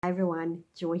Hi everyone,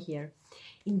 Joy here.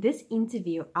 In this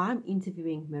interview, I'm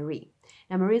interviewing Marie.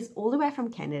 Now, Marie is all the way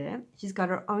from Canada. She's got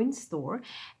her own store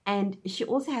and she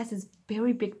also has this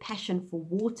very big passion for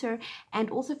water and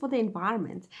also for the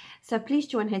environment. So please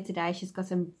join her today. She's got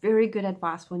some very good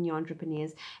advice for new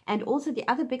entrepreneurs. And also, the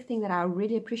other big thing that I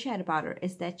really appreciate about her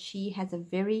is that she has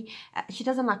she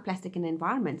doesn't like plastic in the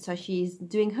environment. So she's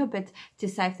doing her bit to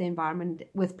save the environment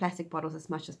with plastic bottles as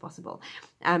much as possible.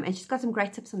 And she's got some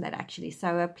great tips on that actually.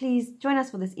 So please join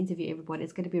us for this interview, everybody.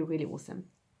 It's going to be really awesome.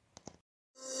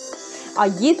 Are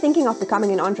you thinking of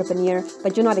becoming an entrepreneur,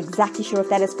 but you're not exactly sure if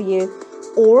that is for you?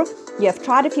 Or you have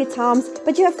tried a few times,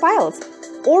 but you have failed?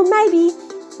 Or maybe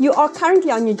you are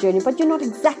currently on your journey, but you're not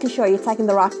exactly sure you're taking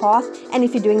the right path and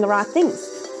if you're doing the right things?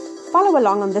 Follow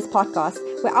along on this podcast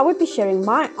where I will be sharing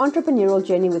my entrepreneurial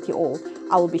journey with you all.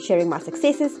 I will be sharing my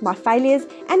successes, my failures,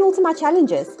 and also my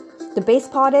challenges. The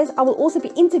best part is I will also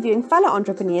be interviewing fellow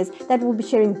entrepreneurs that will be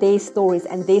sharing their stories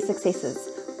and their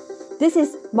successes. This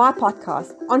is my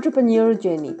podcast, Entrepreneurial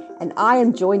Journey, and I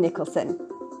am Joy Nicholson.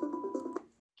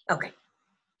 Okay.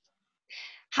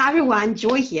 Hi everyone,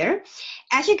 Joy here.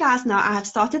 As you guys know, I have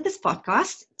started this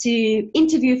podcast to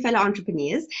interview fellow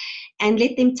entrepreneurs and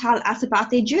let them tell us about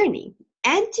their journey.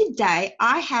 And today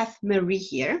I have Marie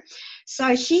here.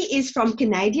 So she is from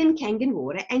Canadian Kangen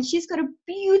Water and she's got a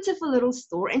beautiful little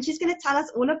store and she's going to tell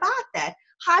us all about that.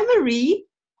 Hi Marie.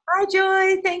 Hi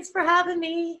Joy, thanks for having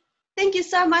me. Thank you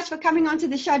so much for coming onto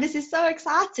the show. This is so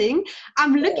exciting.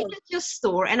 I'm looking at your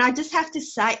store and I just have to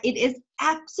say it is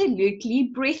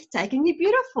absolutely breathtakingly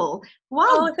beautiful.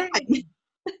 Wow.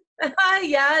 Oh,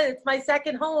 yeah, it's my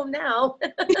second home now.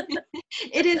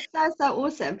 It is so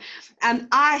awesome.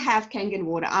 I have Kangen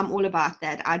water. I'm all about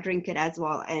that. I drink it as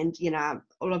well, and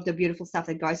all of the beautiful stuff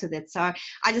that goes with it. So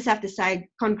I just have to say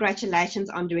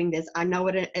congratulations on doing this. I know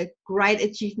what a great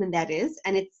achievement that is,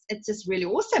 and it's just really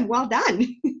awesome. Well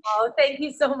done. Oh, thank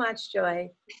you so much, Joy.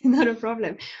 Not a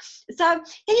problem. So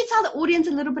can you tell the audience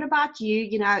a little bit about you?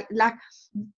 Like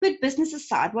put business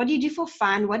aside. What do you do for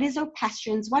fun? What is your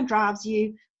passions? What drives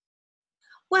you?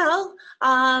 Well,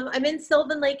 I'm in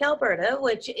Sylvan Lake, Alberta,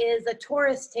 which is a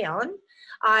tourist town.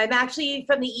 I'm actually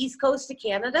from the east coast of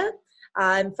Canada.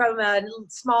 I'm from a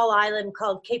small island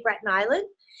called Cape Breton Island.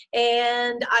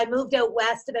 And I moved out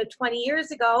west about 20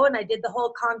 years ago and I did the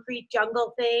whole concrete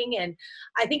jungle thing. And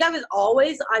I think I was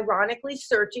always ironically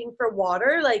searching for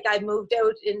water. Like I moved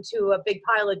out into a big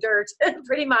pile of dirt,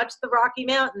 pretty much the Rocky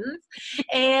Mountains.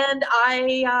 And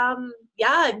I'm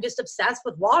just obsessed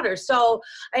with water. So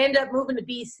I ended up moving to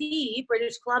BC,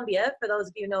 British Columbia, for those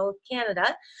of you who know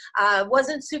Canada.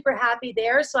 Wasn't super happy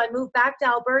there. So I moved back to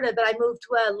Alberta, but I moved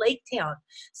to a lake town.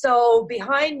 So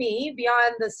behind me,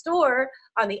 beyond the store,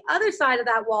 on the other side of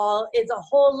that wall is a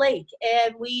whole lake,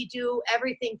 and we do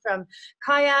everything from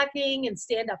kayaking and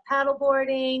stand-up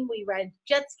paddleboarding. We rent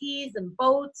jet skis and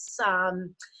boats,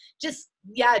 just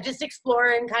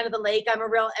exploring kind of the lake. I'm a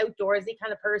real outdoorsy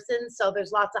kind of person, so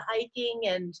there's lots of hiking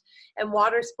and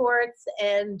water sports,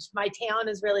 and my town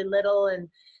is really little, and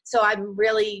so I'm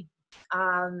really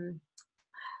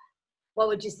what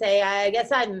would you say? I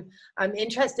guess I'm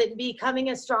interested in becoming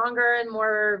a stronger and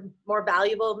more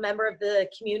valuable member of the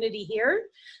community here.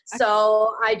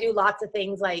 So I do lots of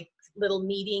things like little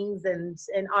meetings and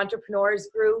entrepreneurs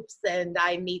groups, and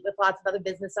I meet with lots of other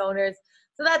business owners.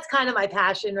 So that's kind of my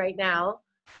passion right now.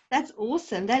 That's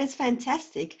awesome. That is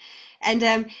fantastic. And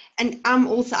I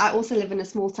also live in a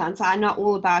small town, so I know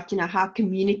all about how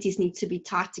communities need to be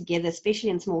tied together,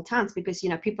 especially in small towns, because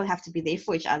people have to be there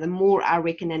for each other more, I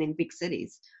reckon, than in big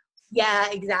cities. Yeah,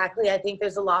 exactly. I think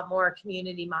there's a lot more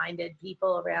community-minded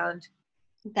people around.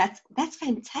 That's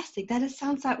fantastic.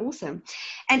 Sounds so awesome.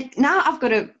 And now I've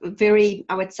got a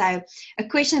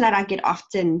question that I get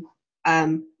often.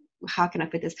 How can I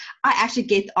put this? I actually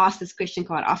get asked this question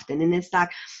quite often, and it's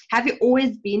like, have you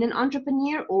always been an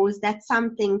entrepreneur, or is that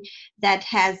something that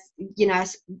has,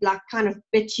 like kind of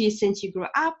bit you since you grew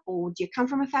up, or do you come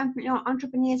from a family of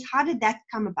entrepreneurs? How did that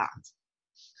come about?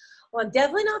 Well, I'm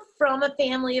definitely not from a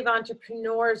family of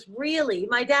entrepreneurs, really.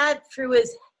 My dad threw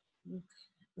his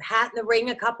hat in the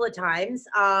ring a couple of times,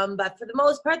 but for the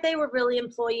most part they were really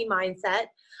employee mindset.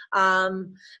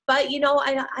 But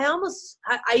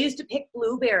I used to pick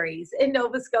blueberries in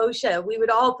Nova Scotia. We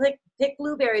would all pick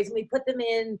blueberries and we put them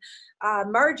in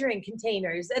margarine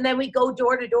containers, and then we go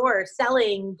door to door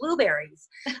selling blueberries.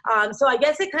 So I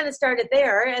guess it kind of started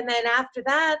there, and then after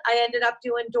that I ended up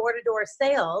doing door to door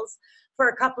sales for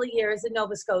a couple of years in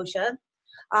Nova Scotia.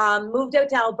 Moved out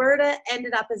to Alberta,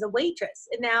 ended up as a waitress.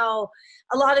 And now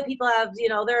a lot of people have,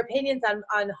 their opinions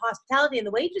on hospitality and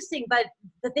the waitressing, but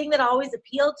the thing that always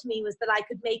appealed to me was that I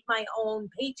could make my own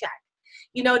paycheck.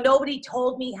 nobody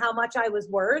told me how much I was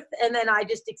worth, and then I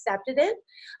just accepted it.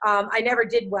 I never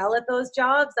did well at those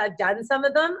jobs. I've done some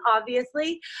of them,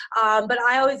 obviously, but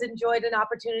I always enjoyed an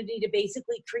opportunity to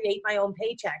basically create my own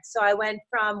paycheck. So I went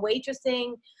from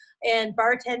waitressing and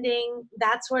bartending,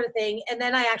 that sort of thing, and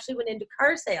then I actually went into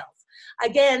car sales.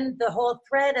 Again, the whole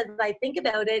thread, as I think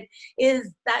about it,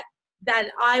 is that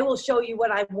I will show you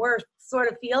what I'm worth sort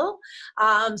of feel.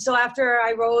 So after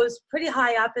I rose pretty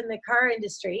high up in the car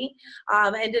industry,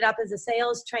 ended up as a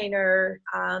sales trainer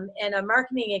and a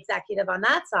marketing executive on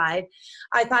that side,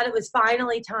 I thought it was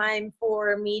finally time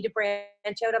for me to branch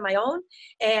out on my own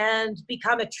and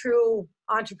become a true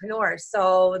entrepreneur.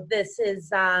 So this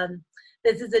is a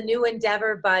new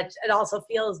endeavor, but it also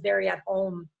feels very at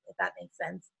home, if that makes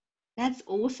sense. That's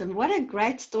awesome. What a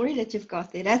great story that you've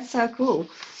got there. That's so cool.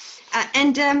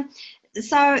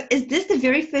 So is this the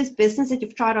very first business that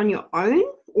you've tried on your own,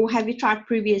 or have you tried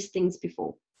previous things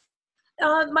before?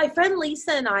 My friend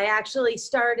Lisa and I actually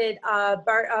started a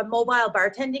mobile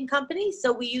bartending company.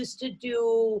 So we used to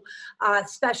do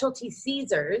specialty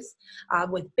Caesars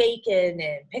with bacon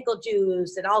and pickle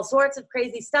juice and all sorts of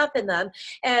crazy stuff in them.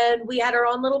 And we had our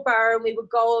own little bar, and we would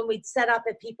go and we'd set up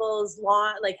at people's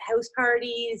lawn, like house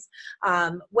parties,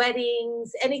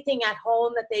 weddings, anything at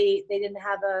home that they didn't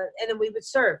have and then we would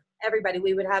serve everybody.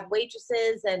 We would have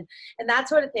waitresses and that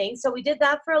sort of thing. So we did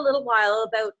that for a little while,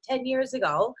 about 10 years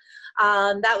ago.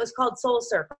 That was called Soul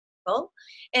Circle.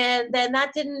 And then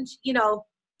that didn't,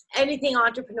 anything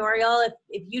entrepreneurial,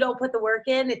 if you don't put the work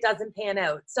in, it doesn't pan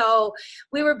out. So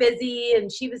we were busy,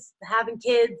 and she was having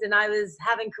kids and I was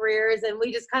having careers, and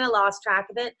we just kind of lost track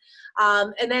of it.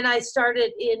 And then I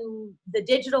started in the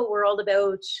digital world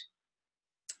about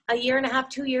a year and a half,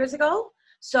 2 years ago.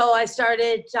 So I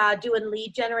started doing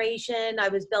lead generation. I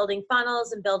was building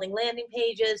funnels and building landing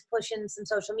pages, pushing some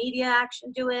social media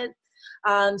action to it.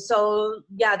 So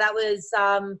yeah, that was,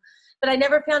 but I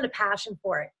never found a passion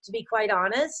for it, to be quite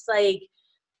honest. Like,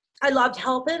 I loved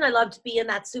helping. I loved being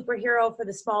that superhero for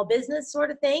the small business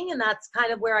sort of thing. And that's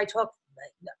kind of where I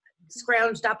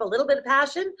scrounged up a little bit of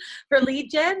passion for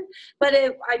lead gen, but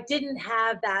I didn't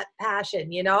have that passion,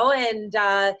 and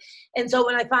so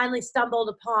when I finally stumbled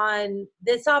upon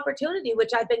this opportunity,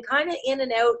 which I've been kind of in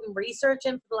and out and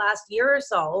researching for the last year or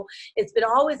so, it's been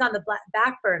always on the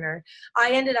back burner.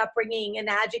 I ended up bringing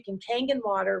Enagic and Kangen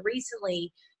water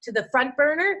recently to the front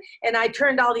burner, and I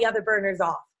turned all the other burners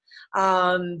off.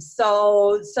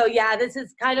 So yeah, this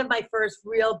is kind of my first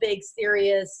real big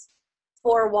serious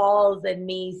 4 walls and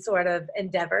me sort of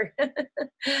endeavor.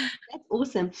 That's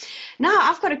awesome. Now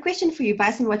I've got a question for you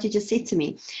based on what you just said to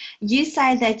me. You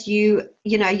say that you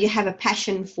have a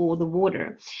passion for the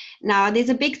water. Now there's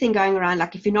a big thing going around,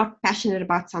 like if you're not passionate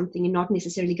about something, you're not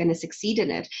necessarily going to succeed in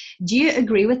it. Do you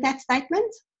agree with that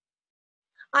statement?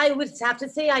 I would have to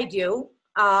say I do.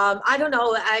 I don't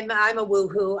know. I'm a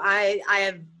woohoo. I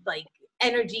have like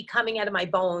energy coming out of my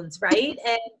bones, right?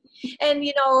 And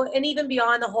even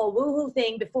beyond the whole woohoo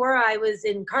thing, before I was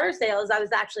in car sales, I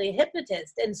was actually a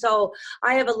hypnotist. And so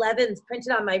I have 11s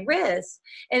printed on my wrist,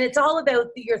 and it's all about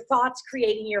your thoughts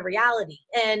creating your reality.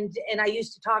 And I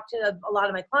used to talk to a lot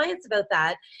of my clients about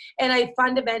that. And I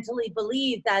fundamentally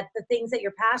believe that the things that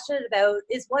you're passionate about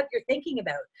is what you're thinking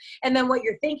about. And then what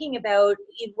you're thinking about,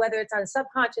 whether it's on a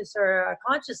subconscious or a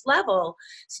conscious level,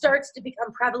 starts to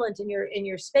become prevalent in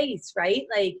your space, right?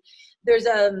 Like, there's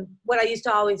what I used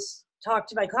to always talk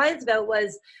to my clients about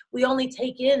was we only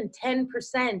take in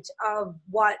 10% of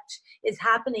what is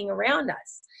happening around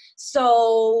us.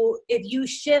 So if you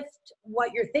shift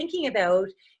what you're thinking about,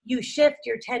 you shift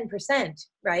your 10%,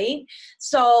 right?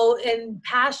 So, and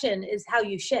passion is how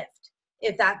you shift,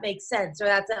 if that makes sense, or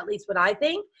that's at least what I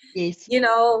think. Yes.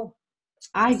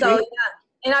 I agree. So,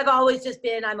 yeah. And I've always just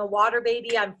been, I'm a water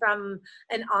baby. I'm from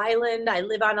an island. I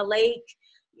live on a lake.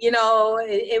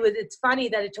 It's funny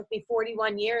that it took me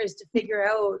 41 years to figure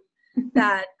out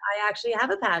that I actually have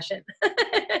a passion.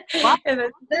 Well,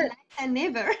 and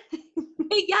never.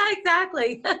 Yeah,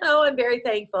 exactly. Oh, I'm very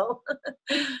thankful.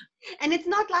 And it's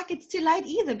not like it's too late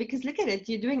either, because look at it,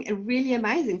 you're doing really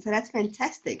amazing. So that's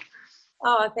fantastic.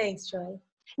 Oh, thanks, Joy.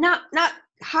 Now,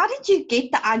 how did you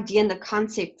get the idea and the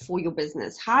concept for your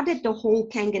business? How did the whole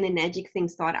Kangen and Enagic thing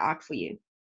start out for you?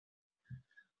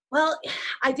 Well,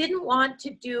 I didn't want to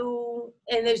do,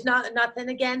 and there's nothing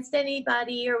against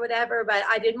anybody or whatever, but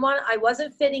I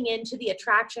wasn't fitting into the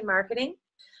attraction marketing.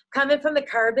 Coming from the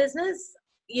car business,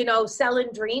 selling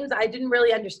dreams, I didn't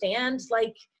really understand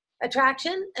like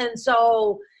attraction. And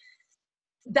so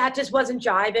that just wasn't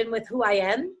jiving with who I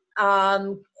am.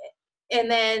 And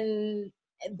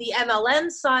the MLM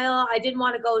style, I didn't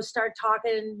want to go start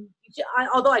talking,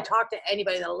 although I talk to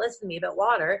anybody that'll listen to me about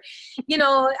water, you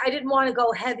know, I didn't want to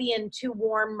go heavy into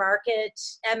warm market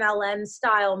MLM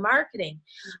style marketing.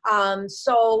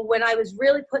 So when I was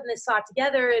really putting this thought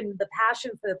together, and the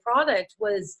passion for the product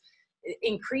was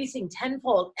increasing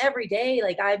tenfold every day.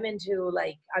 Like I'm into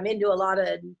a lot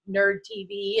of nerd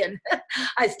TV, and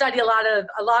I study a lot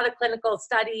of clinical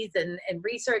studies and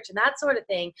research and that sort of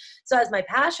thing. So as my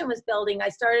passion was building, I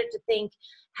started to think,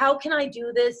 how can I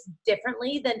do this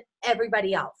differently than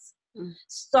everybody else?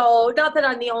 So not that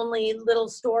I'm the only little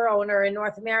store owner in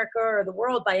North America or the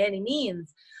world by any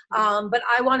means, but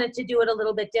I wanted to do it a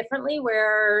little bit differently,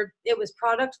 where it was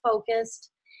product focused,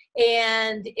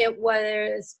 and it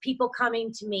was people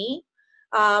coming to me,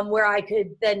 where I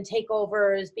could then take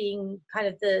over as being kind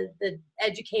of the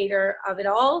educator of it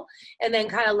all, and then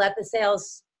kind of let the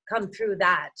sales come through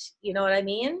that. You know what I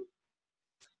mean?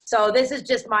 So this is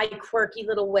just my quirky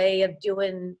little way of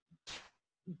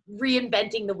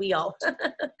reinventing the wheel.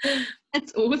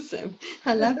 That's awesome.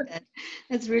 I love that.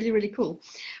 That's really, really cool.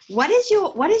 What is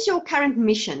your current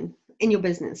mission in your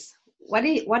business? What do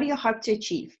you hope to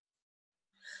achieve?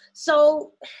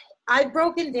 So I've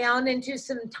broken down into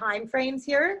some time frames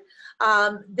here.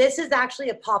 This is actually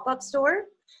a pop-up store.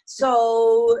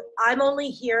 So I'm only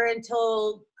here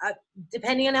until,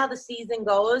 depending on how the season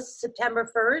goes, September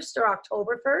 1st or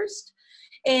October 1st.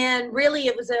 And really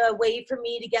it was a way for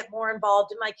me to get more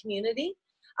involved in my community,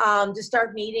 to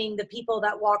start meeting the people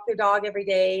that walk their dog every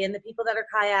day and the people that are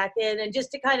kayaking, and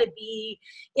just to kind of be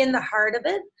in the heart of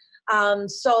it.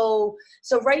 So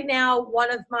right now,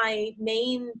 one of my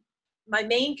main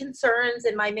concerns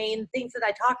and my main things that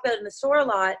I talk about in the store a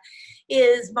lot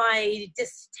is my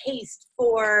distaste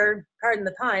for, pardon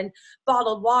the pun,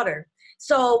 bottled water.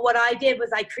 So what I did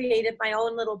was I created my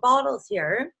own little bottles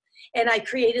here, and I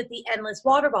created the Endless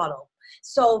water bottle.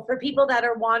 So for people that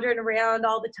are wandering around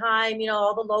all the time, you know,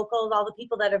 all the locals, all the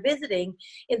people that are visiting,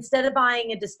 instead of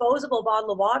buying a disposable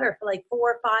bottle of water for like $4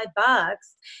 or $5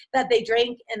 that they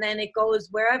drink and then it goes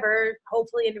wherever,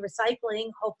 hopefully into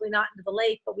recycling, hopefully not into the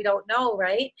lake, but we don't know,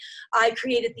 right? I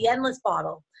created the Endless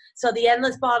bottle. So the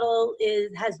Endless bottle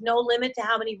has no limit to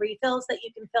how many refills that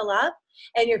you can fill up,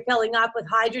 and you're filling up with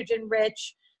hydrogen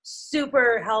rich,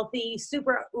 super healthy,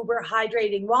 super uber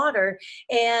hydrating water.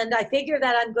 And I figure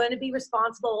that I'm going to be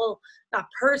responsible, not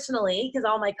personally, because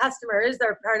all my customers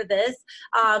are part of this,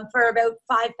 for about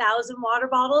 5,000 water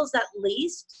bottles at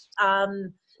least,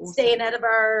 staying out of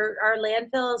our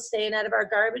landfills, staying out of our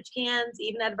garbage cans,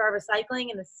 even out of our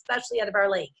recycling, and especially out of our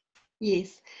lake.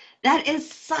 Yes, that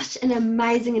is such an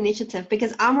amazing initiative,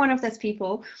 because I'm one of those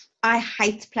people. I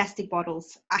hate plastic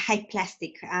bottles. I hate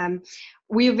plastic.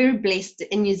 We are very blessed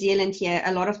in New Zealand here.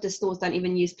 A lot of the stores don't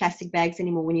even use plastic bags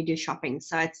anymore when you do shopping.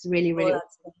 So it's really, really,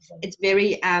 it's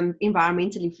very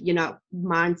environmentally, you know,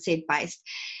 mindset based.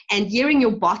 And hearing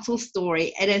your bottle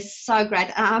story, it is so great.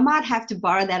 And I might have to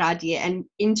borrow that idea and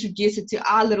introduce it to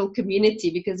our little community,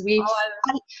 because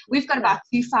we've got about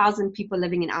 2,000 people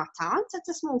living in our town. So it's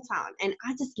a small town. And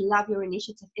I just love your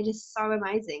initiative. It is so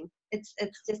amazing. It's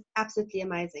just absolutely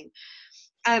amazing.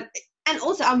 And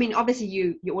also, I mean, obviously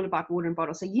you're all about water and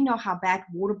bottles, so you know how bad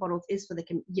water bottles is for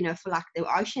for like the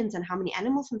oceans and how many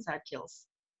animals inside it kills.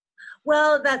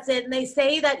 Well, that's it. And they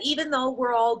say that even though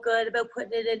we're all good about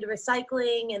putting it into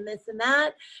recycling and this and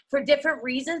that, for different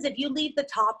reasons, if you leave the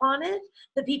top on it,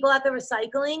 the people at the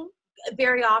recycling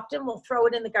very often will throw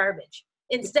it in the garbage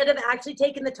instead of actually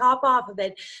taking the top off of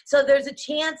it. So there's a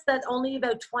chance that only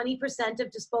about 20% of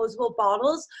disposable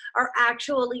bottles are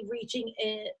actually reaching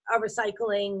a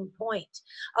recycling point.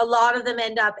 A lot of them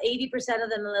 80% of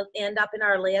them end up in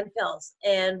our landfills.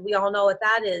 And we all know what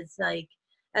that is like,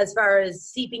 as far as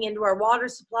seeping into our water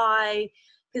supply,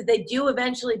 because they do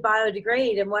eventually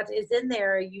biodegrade, and what is in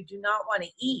there you do not want to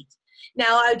eat.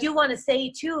 Now, I do want to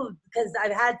say too, because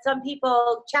I've had some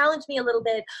people challenge me a little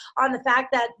bit on the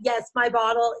fact that, yes, my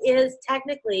bottle is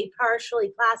technically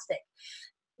partially plastic.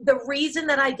 The reason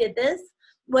that I did this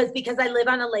was because I live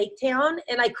on a lake town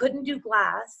and I couldn't do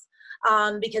glass.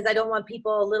 Because I don't want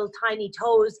people, little tiny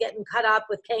toes, getting cut up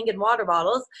with Kangen water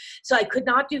bottles. So I could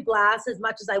not do glass as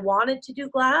much as I wanted to do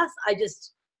glass.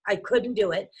 I couldn't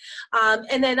do it.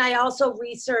 And then I also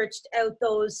researched out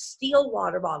those steel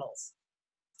water bottles.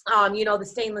 You know, the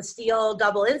stainless steel,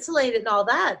 double insulated and all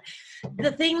that.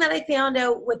 The thing that I found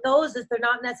out with those is they're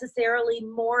not necessarily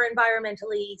more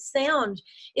environmentally sound,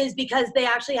 is because they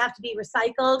actually have to be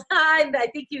recycled. I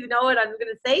think you know what I'm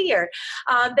going to say here.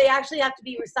 They actually have to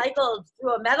be recycled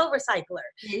through a metal recycler.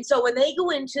 Mm-hmm. So when they go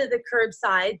into the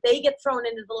curbside, they get thrown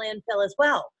into the landfill as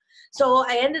well. So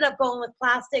I ended up going with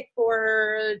plastic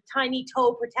for tiny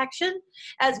toe protection,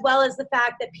 as well as the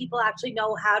fact that people actually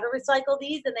know how to recycle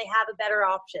these and they have a better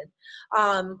option,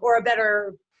 or a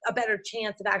better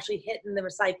chance of actually hitting the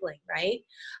recycling, right?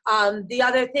 The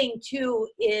other thing too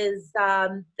is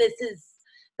this is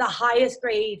the highest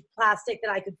grade plastic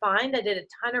that I could find. I did a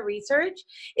ton of research.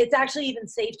 It's actually even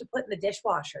safe to put in the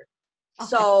dishwasher. Okay.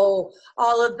 So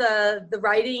all of the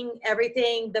writing,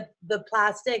 everything, the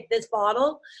plastic, this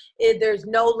bottle, there's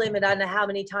no limit on how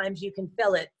many times you can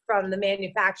fill it from the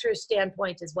manufacturer's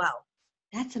standpoint as well.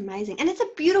 That's amazing. And it's a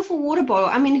beautiful water bottle.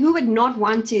 I mean, who would not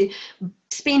want to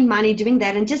spend money doing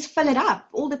that and just fill it up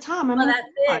all the time? I mean, well,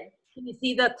 that's it. Can you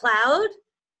see the cloud?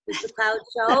 Does the cloud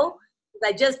show?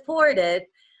 I just poured it.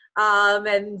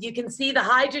 And you can see the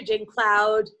hydrogen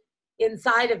cloud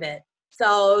inside of it.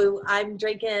 So I'm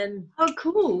drinking. Oh,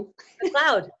 cool. The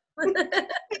cloud.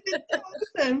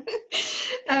 Awesome.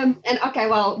 And okay,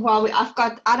 well,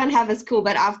 I don't have as cool,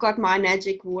 but I've got my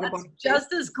magic water bottle.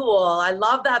 Just as cool. I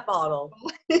love that bottle.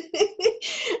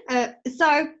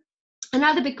 So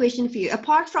another big question for you,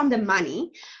 apart from the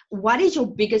money, what is your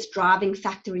biggest driving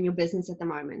factor in your business at the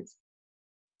moment?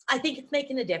 I think it's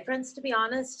making a difference, to be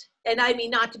honest. And I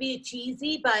mean, not to be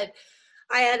cheesy, but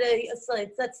I had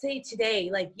let's say today,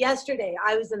 like yesterday,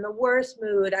 I was in the worst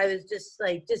mood. I was just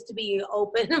to be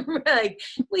open, like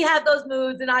we have those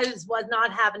moods, and I just was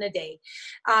not having a day.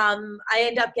 I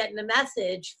end up getting a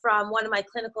message from one of my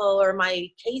my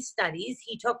case studies.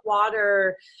 He took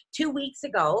water 2 weeks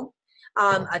ago.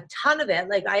 A ton of it.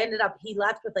 He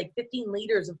left with 15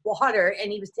 liters of water,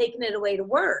 and he was taking it away to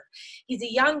work. He's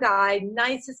a young guy,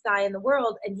 nicest guy in the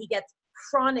world, and he gets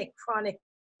chronic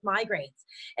migraines,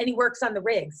 and he works on the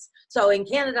rigs. So in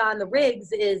Canada, on the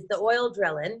rigs is the oil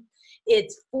drilling.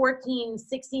 It's 14,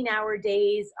 16-hour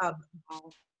days of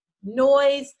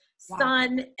noise,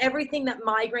 sun, everything that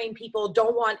migraine people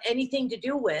don't want anything to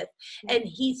do with. And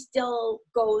he still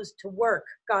goes to work,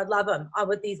 God love him,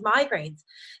 with these migraines.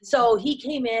 So he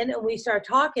came in and we started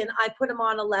talking. I put him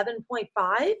on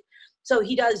 11.5. So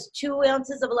he does 2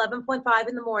 ounces of 11.5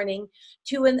 in the morning,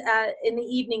 2 in the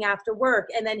evening after work,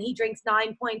 and then he drinks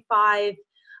 9.5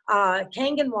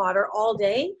 Kangen water all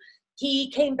day.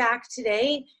 He came back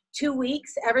today, 2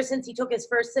 weeks, ever since he took his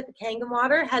first sip of Kangen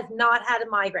water, has not had a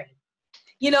migraine.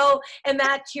 And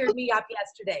that cheered me up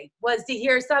yesterday, was to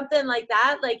hear something like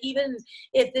that. Like, even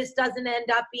if this doesn't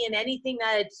end up being anything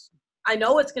that I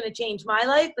know it's going to change my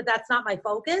life, but that's not my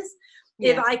focus.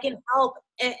 Yeah. If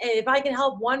I can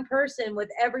help one person with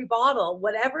every bottle,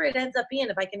 whatever it ends up being,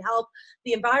 if I can help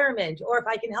the environment, or if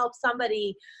I can help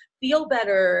somebody feel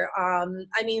better.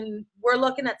 I mean, we're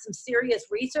looking at some serious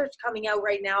research coming out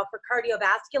right now for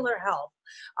cardiovascular health,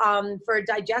 for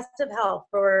digestive health,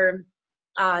 for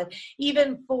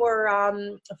even for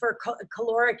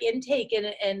caloric intake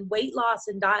and weight loss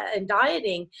and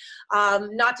dieting,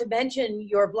 not to mention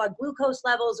your blood glucose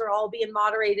levels are all being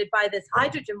moderated by this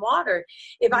hydrogen water.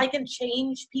 If I can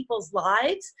change people's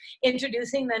lives,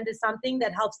 introducing them to something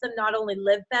that helps them not only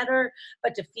live better,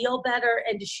 but to feel better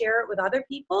and to share it with other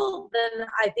people, then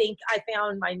I think I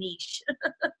found my niche.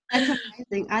 That's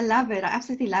amazing. I love it. I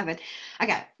absolutely love it.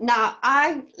 Okay. Now,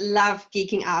 I love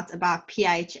geeking out about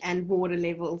pH and water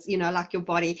levels, like your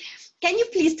body. Can you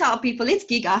please tell people, let's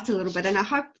geek out a little bit, and I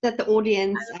hope that the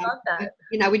audience,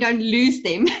 we don't lose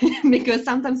them because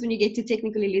sometimes when you get to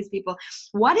technically lose people,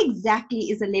 what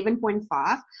exactly is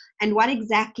 11.5 and what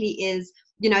exactly is,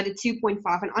 the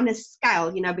 2.5, and on a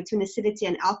scale, between acidity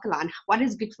and alkaline, what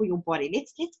is good for your body?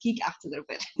 Let's geek out a little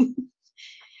bit.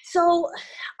 So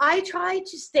I try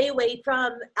to stay away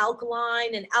from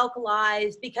alkaline and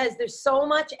alkalized because there's so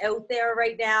much out there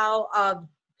right now of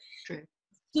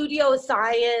studio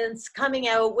science coming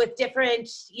out with different,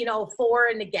 for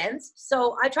and against.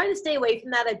 So I try to stay away from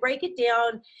that. I break it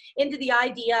down into the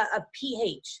idea of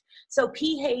pH. So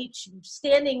pH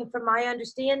standing for my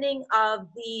understanding of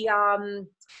the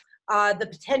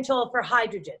potential for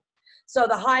hydrogen. So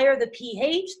the higher the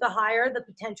pH, the higher the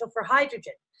potential for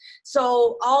hydrogen.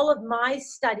 So all of my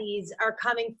studies are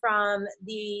coming from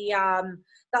the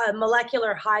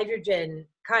molecular hydrogen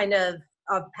kind of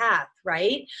path,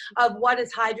 right? Of what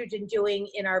is hydrogen doing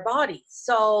in our bodies.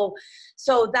 So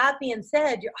that being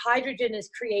said, your hydrogen is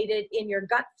created in your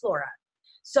gut flora.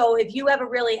 So if you have a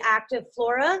really active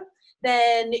flora,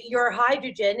 then your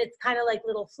hydrogen, it's kind of like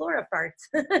little flora farts.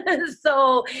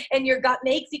 So, and your gut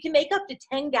you can make up to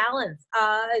 10 gallons,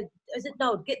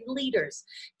 liters.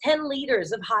 10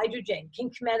 liters of hydrogen can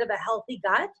come out of a healthy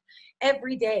gut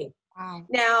every day. Wow.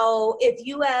 Now, if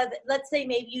you have, let's say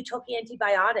maybe you took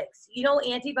antibiotics,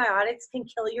 antibiotics can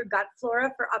kill your gut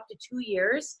flora for up to 2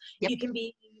 years. Yep. You can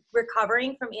be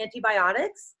recovering from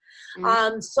antibiotics.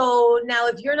 So now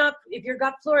if your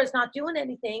gut flora is not doing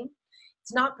anything,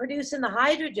 it's not producing the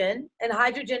hydrogen, and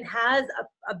hydrogen has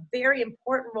a very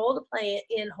important role to play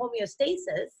in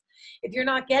homeostasis. If you're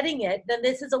not getting it, then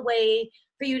this is a way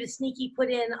for you to sneaky put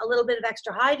in a little bit of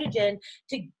extra hydrogen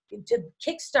to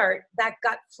kickstart that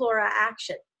gut flora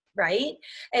action, right?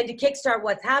 And to kickstart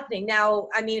what's happening. Now,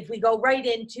 I mean, if we go right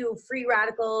into free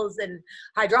radicals and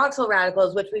hydroxyl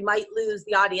radicals, which we might lose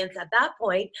the audience at that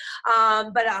point,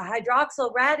 but a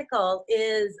hydroxyl radical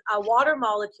is a water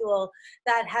molecule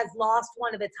that has lost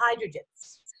one of its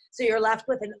hydrogens. So you're left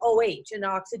with an OH, an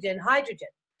oxygen hydrogen.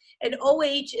 An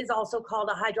OH is also called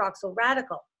a hydroxyl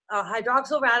radical. A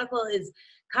hydroxyl radical is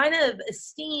kind of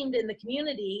esteemed in the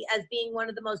community as being one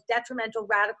of the most detrimental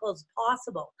radicals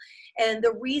possible. And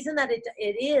the reason that it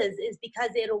is because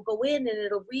it'll go in and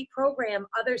it'll reprogram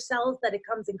other cells that it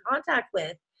comes in contact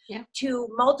with to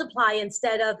multiply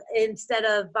instead of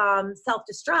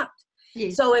self-destruct.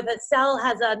 Yes. So if a cell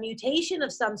has a mutation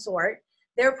of some sort,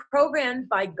 they're programmed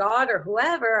by God or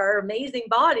whoever, our amazing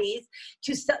bodies,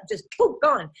 to just poof,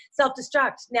 gone,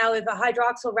 self-destruct. Now, if a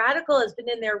hydroxyl radical has been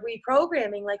in there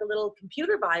reprogramming like a little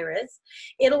computer virus,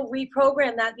 it'll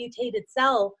reprogram that mutated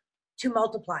cell to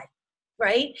multiply,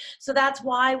 right? So that's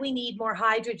why we need more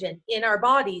hydrogen in our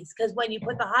bodies, because when you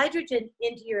put the hydrogen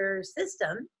into your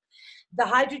system, the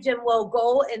hydrogen will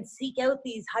go and seek out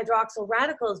these hydroxyl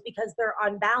radicals because they're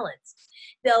unbalanced.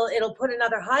 It'll put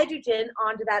another hydrogen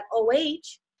onto that OH,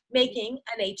 making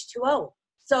an H2O.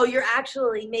 So you're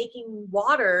actually making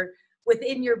water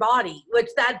within your body, which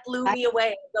that blew me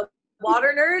away. The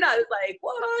water nerd, I was like,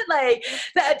 what? Like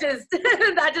that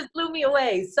just blew me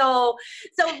away. So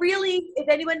really, if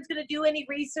anyone's going to do any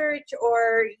research,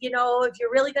 or if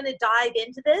you're really going to dive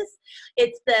into this,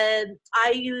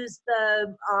 I use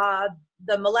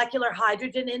the Molecular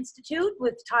Hydrogen Institute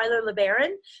with Tyler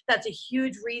LeBaron. That's a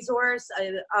huge resource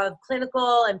of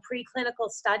clinical and preclinical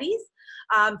studies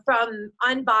from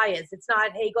unbiased. It's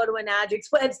not, hey, go to an Adgix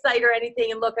website or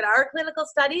anything and look at our clinical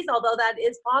studies, although that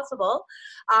is possible.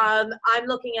 I'm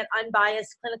looking at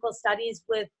unbiased clinical studies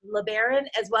with LeBaron,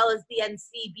 as well as the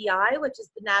NCBI, which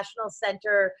is the National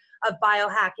Center of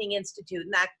Biohacking Institute,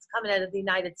 and that's coming out of the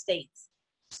United States.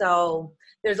 So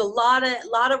there's a lot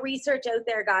of research out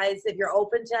there, guys. If you're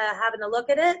open to having a look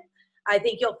at it, I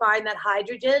think you'll find that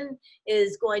hydrogen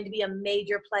is going to be a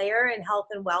major player in health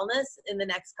and wellness in the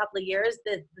next couple of years.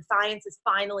 The science is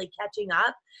finally catching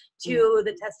up to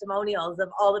the testimonials of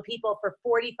all the people for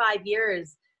 45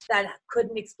 years that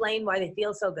couldn't explain why they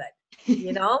feel so good,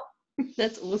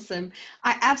 That's awesome.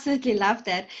 I absolutely love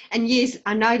that. And yes,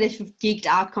 I know that you've geeked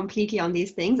out completely on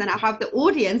these things, and I hope the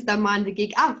audience don't mind the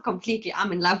geek out completely.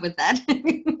 I'm in love with that.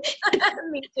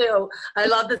 Me too. I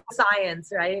love the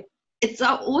science, right? It's so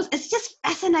awesome. It's just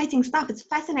fascinating stuff. It's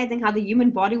fascinating how the human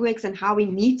body works and how we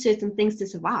need certain things to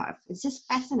survive. It's just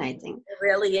fascinating. It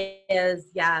really is.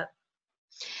 Yeah.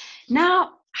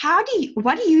 Now,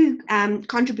 what do you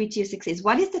contribute to your success?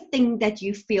 What is the thing that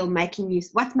you feel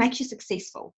what makes you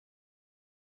successful?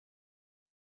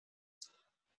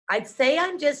 I'd say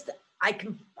I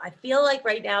feel like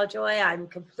right now, Joy, I'm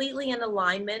completely in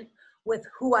alignment with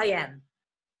who I am.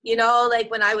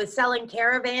 Like when I was selling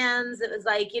caravans, it was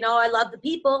like, I love the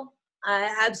people.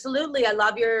 Absolutely. I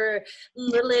love your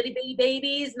little itty bitty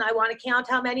babies, and I want to count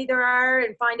how many there are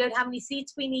and find out how many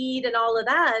seats we need and all of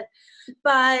that.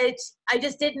 But I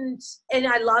just didn't, and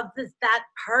I love that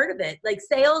part of it. Like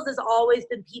sales has always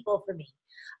been people for me.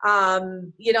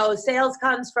 Sales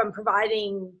comes from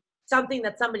providing something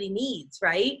that somebody needs,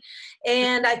 right?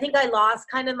 And I think I lost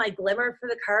kind of my glimmer for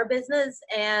the car business.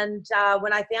 And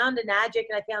when I found Enagic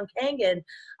and I found Kangen,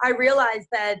 I realized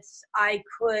that I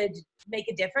could make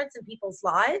a difference in people's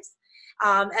lives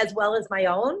as well as my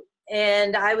own.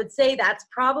 And I would say that's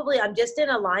probably, I'm just in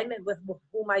alignment with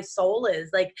who my soul is.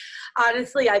 Like,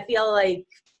 honestly, I feel like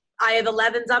I have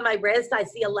 11s on my wrist. I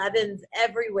see 11s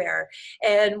everywhere.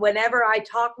 And whenever I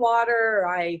talk water, or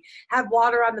I have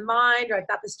water on the mind, or I've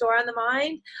got the store on the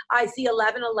mind, I see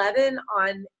 1111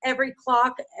 on every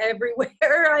clock,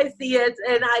 everywhere I see it.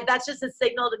 And that's just a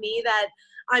signal to me that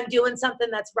I'm doing something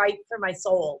that's right for my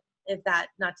soul.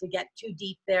 Not to get too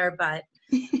deep there, but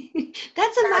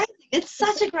that's amazing. It's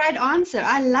such a great answer.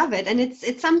 I love it. And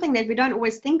it's something that we don't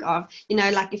always think of,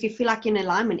 like if you feel like you're in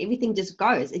alignment, everything just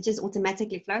goes. It just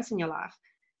automatically flows in your life.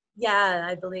 Yeah,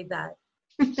 I believe that.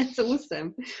 That's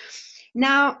awesome.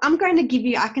 Now I'm going to give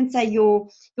you, I can say your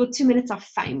 2 minutes of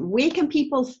fame. Where can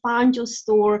people find your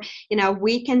store?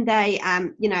 Where can they,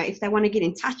 if they want to get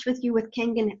in touch with you with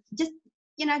Kangen, just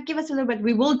give us a little bit.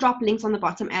 We will drop links on the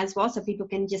bottom as well, so people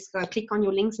can just go click on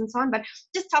your links and so on. But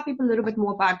just tell people a little bit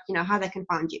more about, how they can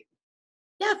find you.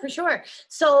 Yeah, for sure.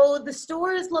 So the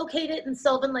store is located in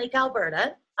Sylvan Lake,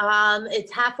 Alberta.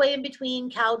 It's halfway in between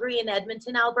Calgary and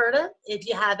Edmonton, Alberta, if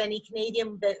you have any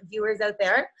Canadian viewers out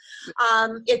there.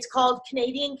 It's called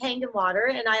Canadian Kangen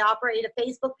Water, and I operate a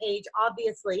Facebook page,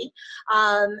 obviously.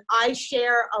 I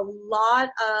share a lot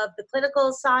of the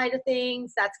clinical side of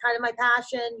things. That's kind of my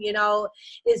passion,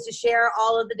 is to share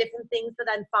all of the different things that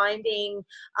I'm finding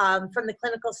from the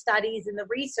clinical studies and the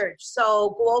research.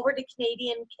 So go over to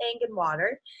Canadian Kangen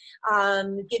Water.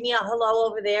 Give me a hello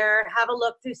over there. Have a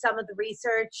look through some of the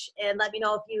research and let me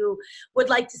know if you would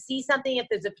like to see something, if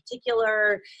there's a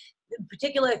particular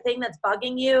thing that's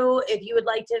bugging you, if you would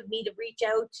like me to reach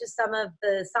out to some of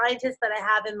the scientists that I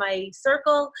have in my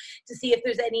circle to see if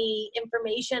there's any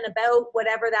information about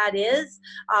whatever that is.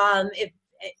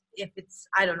 If it's,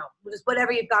 I don't know, just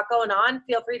whatever you've got going on,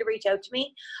 feel free to reach out to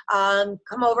me.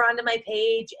 Come over onto my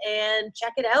page and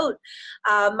check it out.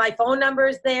 My phone number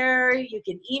is there. You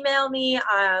can email me.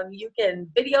 You can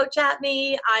video chat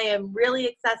me. I am really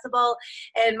accessible.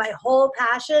 And my whole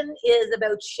passion is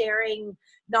about sharing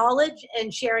knowledge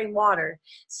and sharing water.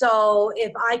 So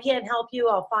if I can't help you,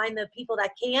 I'll find the people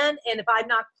that can. And if I'm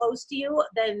not close to you,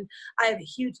 then I have a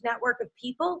huge network of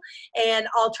people, and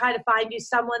I'll try to find you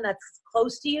someone that's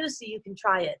close to you so you can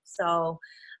try it. So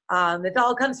it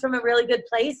all comes from a really good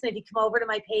place. And if you come over to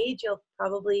my page, you'll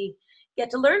probably get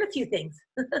to learn a few things.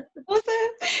 Awesome.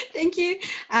 Thank you.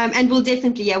 And we'll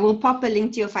definitely, we'll pop a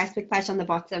link to your Facebook page on the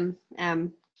bottom.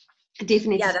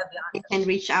 Definitely, Yeah, that'd be awesome. Can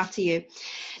reach out to you.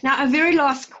 Now, a very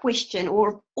last question,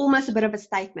 or almost a bit of a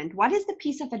statement. What is the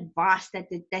piece of advice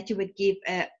that you would give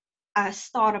a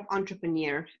startup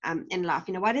entrepreneur in life?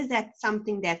 What is that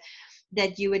something that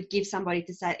you would give somebody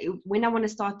to say when I want to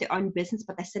start their own business,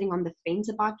 but they're sitting on the fence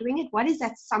about doing it? What is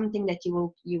that something that you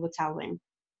will tell them?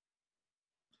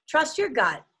 Trust your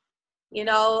gut.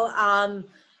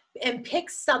 And pick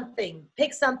something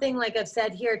like I've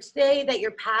said here today that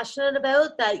you're passionate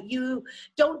about, that you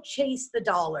don't chase the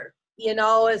dollar,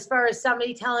 as far as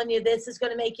somebody telling you this is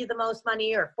going to make you the most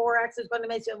money, or Forex is going to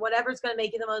make you, whatever's going to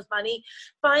make you the most money.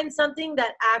 Find something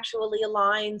that actually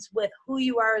aligns with who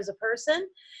you are as a person,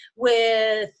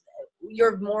 with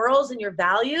your morals and your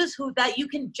values, that you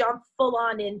can jump full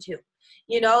on into.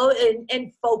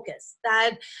 And focus.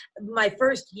 That my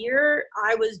first year,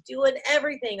 I was doing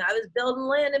everything. I was building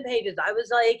landing pages. I was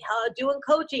doing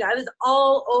coaching. I was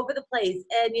all over the place.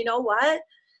 And you know what?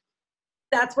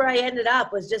 That's where I ended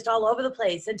up, was just all over the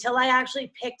place, until I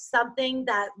actually picked something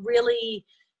that really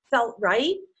felt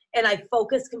right. And I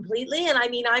focused completely. And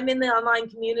I'm in the online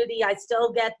community. I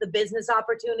still get the business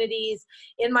opportunities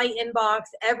in my inbox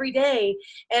every day.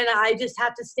 And I just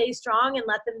have to stay strong and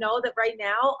let them know that right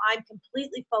now I'm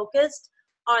completely focused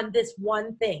on this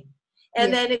one thing.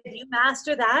 And then if you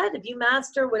master that, if you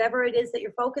master whatever it is that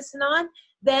you're focusing on,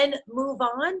 then move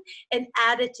on and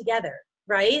add it together,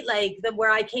 right? Like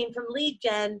where I came from lead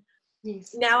gen,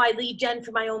 now I lead gen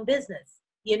for my own business.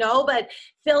 But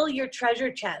fill your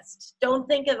treasure chest. Don't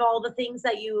think of all the things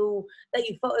that you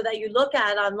look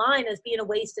at online as being a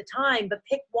waste of time, but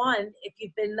pick one if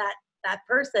you've been that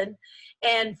person,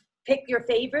 and pick your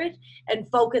favorite and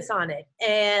focus on it,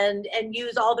 and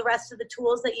use all the rest of the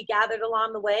tools that you gathered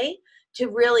along the way to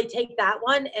really take that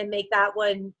one and make that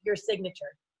one your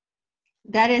signature.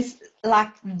 That is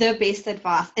like the best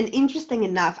advice. And interesting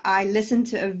enough, I listened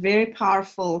to a very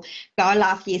powerful Go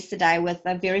Live yesterday with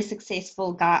a very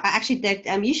successful guy. I actually did,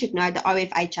 you should know, the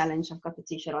OFA challenge. I've got the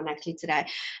t-shirt on actually today.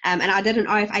 And I did an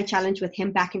OFA challenge with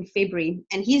him back in February.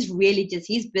 And he's really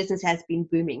his business has been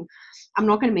booming. I'm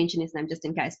not going to mention his name just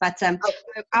in case. But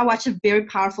I watched a very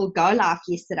powerful Go Live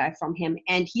yesterday from him.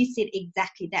 And he said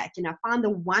exactly that, find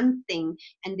the one thing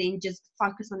and then just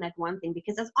focus on that one thing.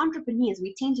 Because as entrepreneurs,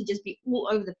 we tend to just be all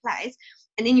over the place,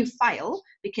 and then you fail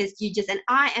because and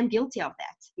I am guilty of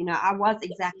that. I was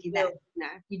exactly that.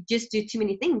 You just do too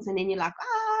many things, and then you're like,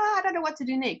 I don't know what to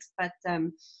do next. But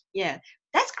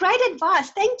that's great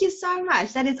advice. Thank you so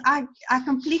much. That is, I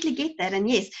completely get that, and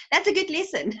yes, that's a good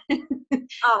lesson.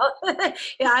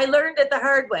 Yeah, I learned it the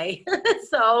hard way.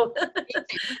 So.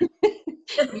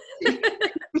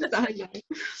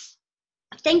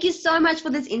 Thank you so much for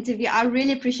this interview. I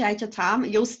really appreciate your time.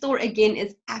 Your store, again,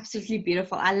 is absolutely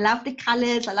beautiful. I love the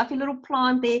colors. I love your little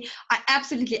plant there. I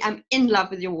absolutely am in love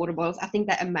with your water bottles. I think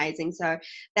they're amazing. So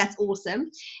that's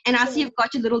awesome. And I see you've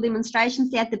got your little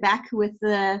demonstrations there at the back with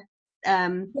the...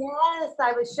 Yes,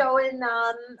 I was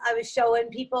showing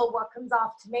people what comes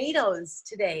off tomatoes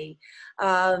today.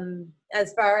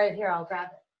 As far as, here, I'll grab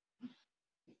it.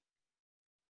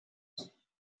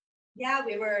 Yeah,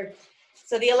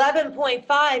 so the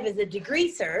 11.5 is a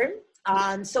degreaser.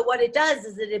 So what it does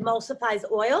is it emulsifies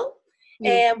oil.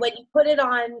 Yes. And when you put it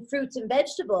on fruits and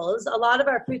vegetables, a lot of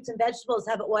our fruits and vegetables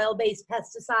have oil-based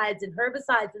pesticides and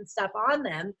herbicides and stuff on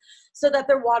them so that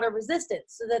they're water resistant,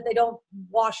 so that they don't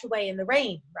wash away in the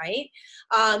rain, right?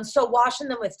 So washing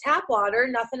them with tap water,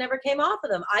 nothing ever came off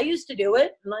of them. I used to do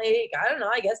it. Like, I don't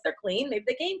know, I guess they're clean. Maybe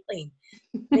they came clean.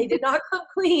 They did not come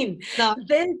clean. No.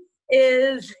 This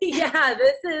is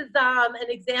an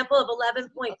example of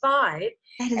 11.5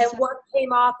 and what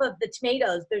came off of the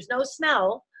tomatoes. There's no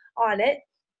smell on it,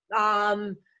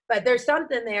 but there's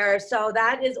something there. So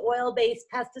that is oil-based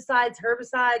pesticides,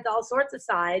 herbicides, all sorts of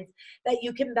sides that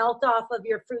you can melt off of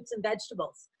your fruits and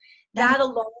vegetables. That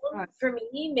alone, for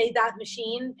me, made that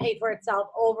machine pay for itself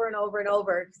over and over and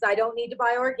over, because I don't need to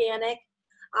buy organic,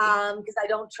 because I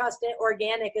don't trust it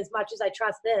organic as much as I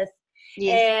trust this.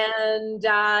 Yes. And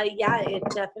it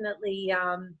definitely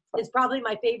is probably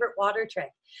my favorite water trick.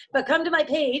 But come to my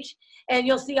page and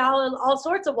you'll see all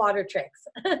sorts of water tricks.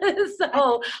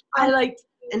 So I like to,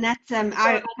 and that's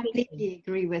I completely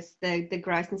agree with the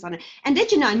grossness on it. And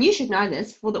did you know, and you should know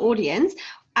this for the audience,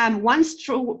 one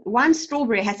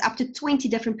strawberry has up to 20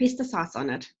 different pesticides on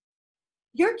it.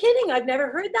 You're kidding. I've never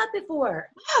heard that before.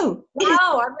 Oh,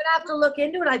 wow. I'm going to have to look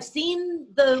into it. I've seen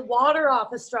the water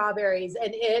off of strawberries,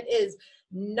 and it is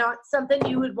not something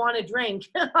you would want to drink.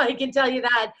 I can tell you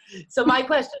that. So my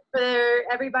question for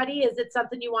everybody is, it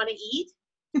something you want to eat?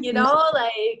 You know,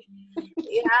 like,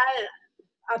 yeah,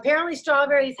 apparently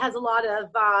strawberries has a lot of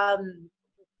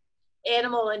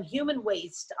animal and human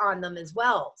waste on them as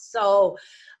well. So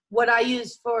what I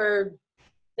use for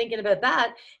thinking about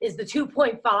that is the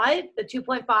 2.5. The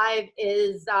 2.5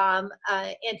 is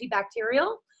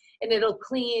antibacterial, and it'll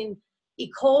clean E.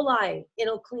 coli,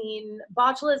 it'll clean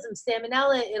botulism,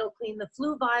 salmonella, it'll clean the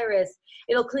flu virus,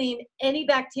 it'll clean any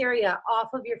bacteria off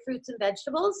of your fruits and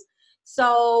vegetables.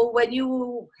 So when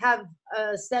you have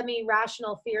a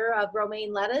semi-rational fear of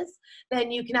romaine lettuce, then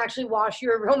you can actually wash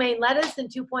your romaine lettuce in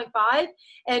 2.5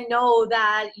 and know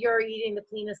that you're eating the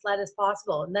cleanest lettuce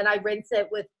possible. And then I rinse it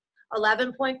with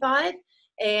 11.5,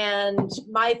 and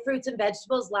my fruits and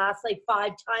vegetables last like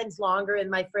 5 times longer in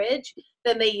my fridge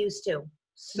than they used to.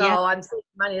 So I'm saving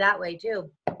money that way too.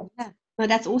 Yeah. No,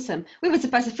 that's awesome. We were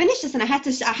supposed to finish this, and I had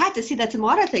to see that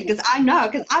tomato thing, because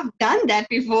I've done that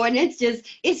before, and it's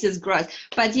just gross.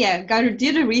 But yeah,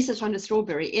 do the research on the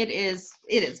strawberry. It is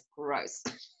gross.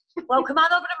 Well, come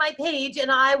on over to my page, and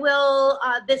I will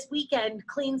this weekend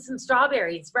clean some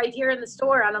strawberries right here in the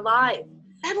store on a live.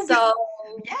 So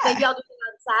maybe I'll do it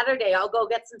on Saturday. I'll go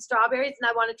get some strawberries, and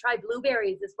I want to try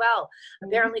blueberries as well.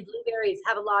 Apparently blueberries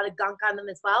have a lot of gunk on them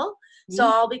as well. So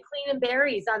I'll be cleaning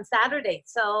berries on Saturday.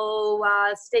 So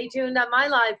stay tuned on my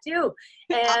live too.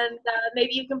 And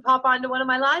maybe you can pop onto one of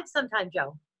my lives sometime,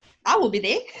 Joe. I will be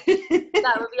there.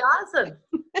 That would be awesome.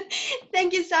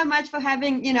 Thank you so much for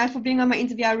for being on my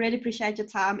interview. I really appreciate your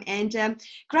time, and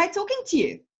great talking to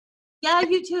you. Yeah,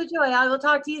 you too, Joy. I will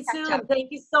talk to you soon.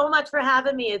 Thank you so much for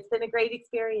having me. It's been a great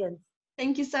experience.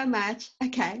 Thank you so much.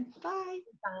 Okay, bye.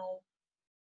 Bye.